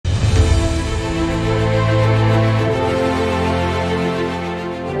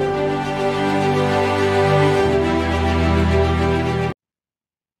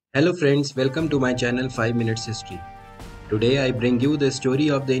Hello friends, welcome to my channel 5 Minutes History. Today I bring you the story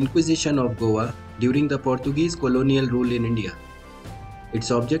of the Inquisition of Goa during the Portuguese colonial rule in India.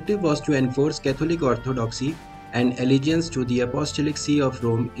 Its objective was to enforce Catholic Orthodoxy and allegiance to the Apostolic See of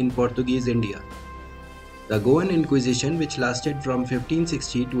Rome in Portuguese India. The Goan Inquisition, which lasted from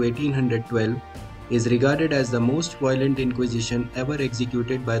 1560 to 1812, is regarded as the most violent inquisition ever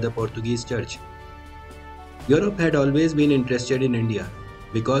executed by the Portuguese Church. Europe had always been interested in India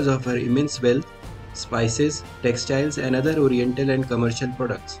because of her immense wealth, spices, textiles, and other oriental and commercial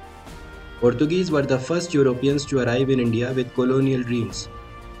products. Portuguese were the first Europeans to arrive in India with colonial dreams.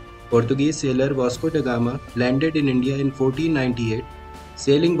 Portuguese sailor Vasco da Gama landed in India in 1498,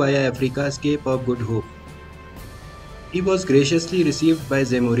 sailing via Africa's Cape of Good Hope. He was graciously received by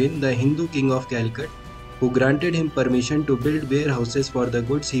Zemurin, the Hindu king of Calicut, who granted him permission to build warehouses for the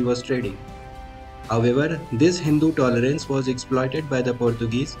goods he was trading. However, this Hindu tolerance was exploited by the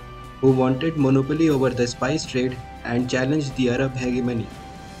Portuguese, who wanted monopoly over the spice trade and challenged the Arab hegemony.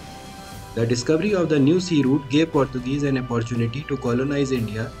 The discovery of the new sea route gave Portuguese an opportunity to colonize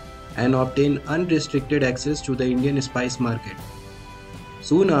India and obtain unrestricted access to the Indian spice market.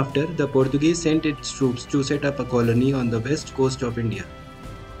 Soon after, the Portuguese sent its troops to set up a colony on the west coast of India.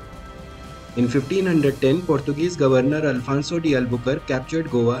 In 1510, Portuguese governor Alfonso de Albuquerque captured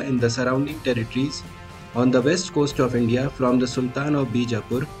Goa and the surrounding territories on the west coast of India from the Sultan of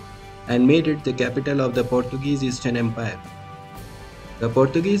Bijapur and made it the capital of the Portuguese Eastern Empire. The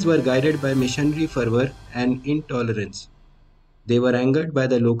Portuguese were guided by missionary fervor and intolerance. They were angered by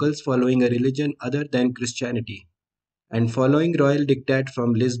the locals following a religion other than Christianity, and following royal diktat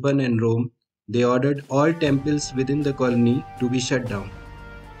from Lisbon and Rome, they ordered all temples within the colony to be shut down.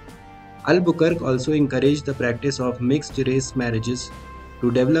 Albuquerque also encouraged the practice of mixed race marriages to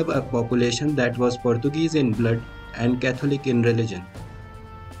develop a population that was Portuguese in blood and Catholic in religion.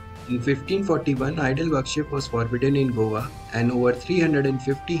 In 1541, idol worship was forbidden in Goa and over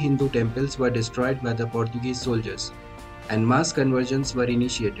 350 Hindu temples were destroyed by the Portuguese soldiers, and mass conversions were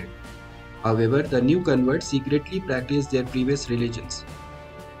initiated. However, the new converts secretly practiced their previous religions.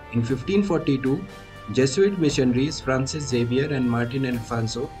 In 1542, Jesuit missionaries Francis Xavier and Martin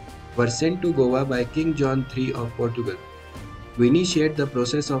Alfonso were sent to Goa by King John III of Portugal to initiate the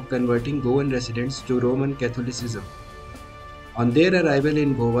process of converting Goan residents to Roman Catholicism. On their arrival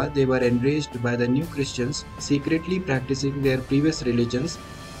in Goa, they were enraged by the new Christians secretly practicing their previous religions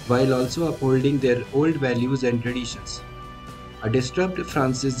while also upholding their old values and traditions. A disturbed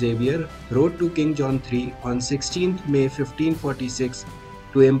Francis Xavier wrote to King John III on 16 May 1546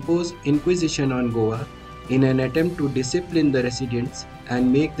 to impose Inquisition on Goa in an attempt to discipline the residents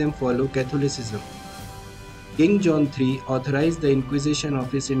and make them follow Catholicism. King John III authorized the Inquisition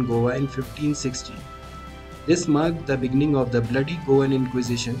office in Goa in 1560. This marked the beginning of the bloody Goan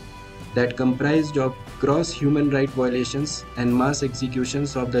Inquisition that comprised of gross human rights violations and mass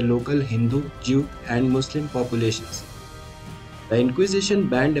executions of the local Hindu, Jew, and Muslim populations. The Inquisition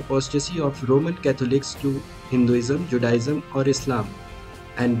banned apostasy of Roman Catholics to Hinduism, Judaism, or Islam,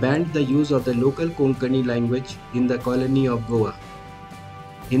 and banned the use of the local Konkani language in the colony of Goa.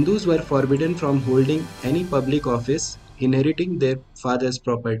 Hindus were forbidden from holding any public office, inheriting their father's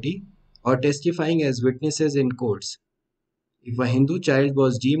property, or testifying as witnesses in courts. If a Hindu child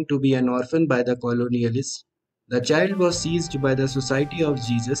was deemed to be an orphan by the colonialists, the child was seized by the Society of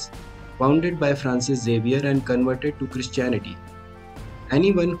Jesus, founded by Francis Xavier and converted to Christianity.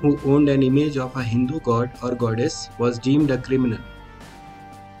 Anyone who owned an image of a Hindu god or goddess was deemed a criminal.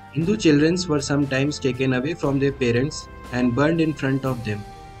 Hindu children were sometimes taken away from their parents and burned in front of them,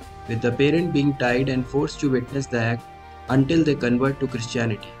 with the parent being tied and forced to witness the act until they convert to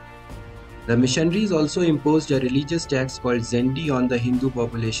Christianity. The missionaries also imposed a religious tax called zendi on the Hindu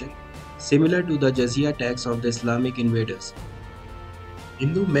population, similar to the jizya tax of the Islamic invaders.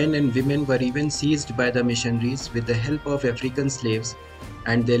 Hindu men and women were even seized by the missionaries with the help of African slaves,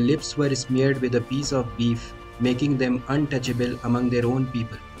 and their lips were smeared with a piece of beef, making them untouchable among their own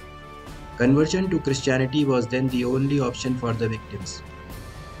people. Conversion to Christianity was then the only option for the victims.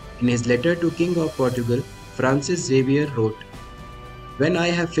 In his letter to King of Portugal, Francis Xavier wrote, "When I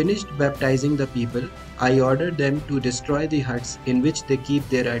have finished baptizing the people, I order them to destroy the huts in which they keep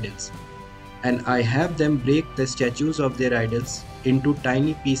their idols, and I have them break the statues of their idols into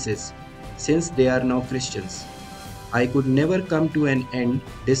tiny pieces, since they are now Christians. I could never come to an end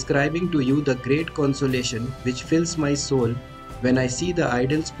describing to you the great consolation which fills my soul when I see the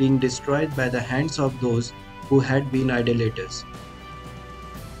idols being destroyed by the hands of those who had been idolaters."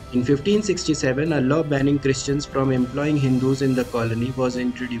 In 1567, a law banning Christians from employing Hindus in the colony was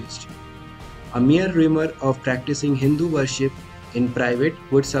introduced. A mere rumor of practicing Hindu worship in private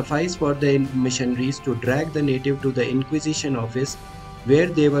would suffice for the missionaries to drag the native to the Inquisition office, where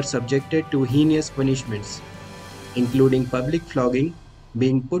they were subjected to heinous punishments, including public flogging,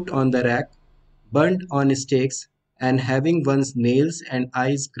 being put on the rack, burned on stakes, and having one's nails and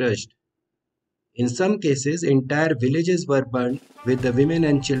eyes crushed. In some cases, entire villages were burned, with the women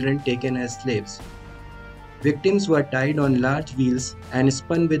and children taken as slaves. Victims were tied on large wheels and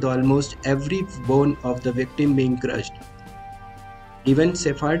spun, with almost every bone of the victim being crushed. Even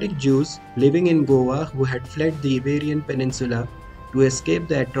Sephardic Jews living in Goa who had fled the Iberian Peninsula to escape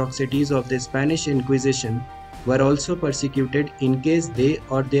the atrocities of the Spanish Inquisition were also persecuted in case they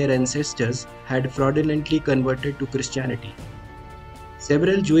or their ancestors had fraudulently converted to Christianity.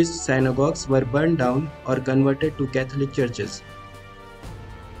 Several Jewish synagogues were burned down or converted to Catholic churches.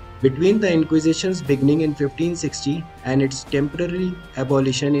 Between the Inquisition's beginning in 1560 and its temporary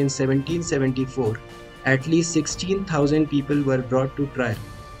abolition in 1774, at least 16,000 people were brought to trial.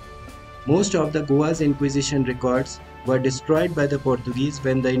 Most of the Goa's Inquisition records were destroyed by the Portuguese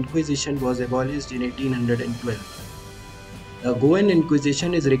when the Inquisition was abolished in 1812. The Goan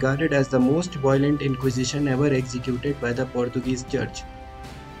Inquisition is regarded as the most violent Inquisition ever executed by the Portuguese Church.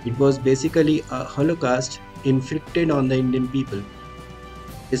 It was basically a holocaust inflicted on the Indian people.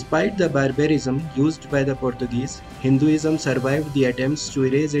 Despite the barbarism used by the Portuguese, Hinduism survived the attempts to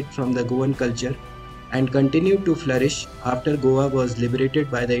erase it from the Goan culture and continued to flourish after Goa was liberated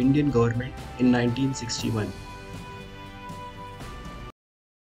by the Indian government in 1961.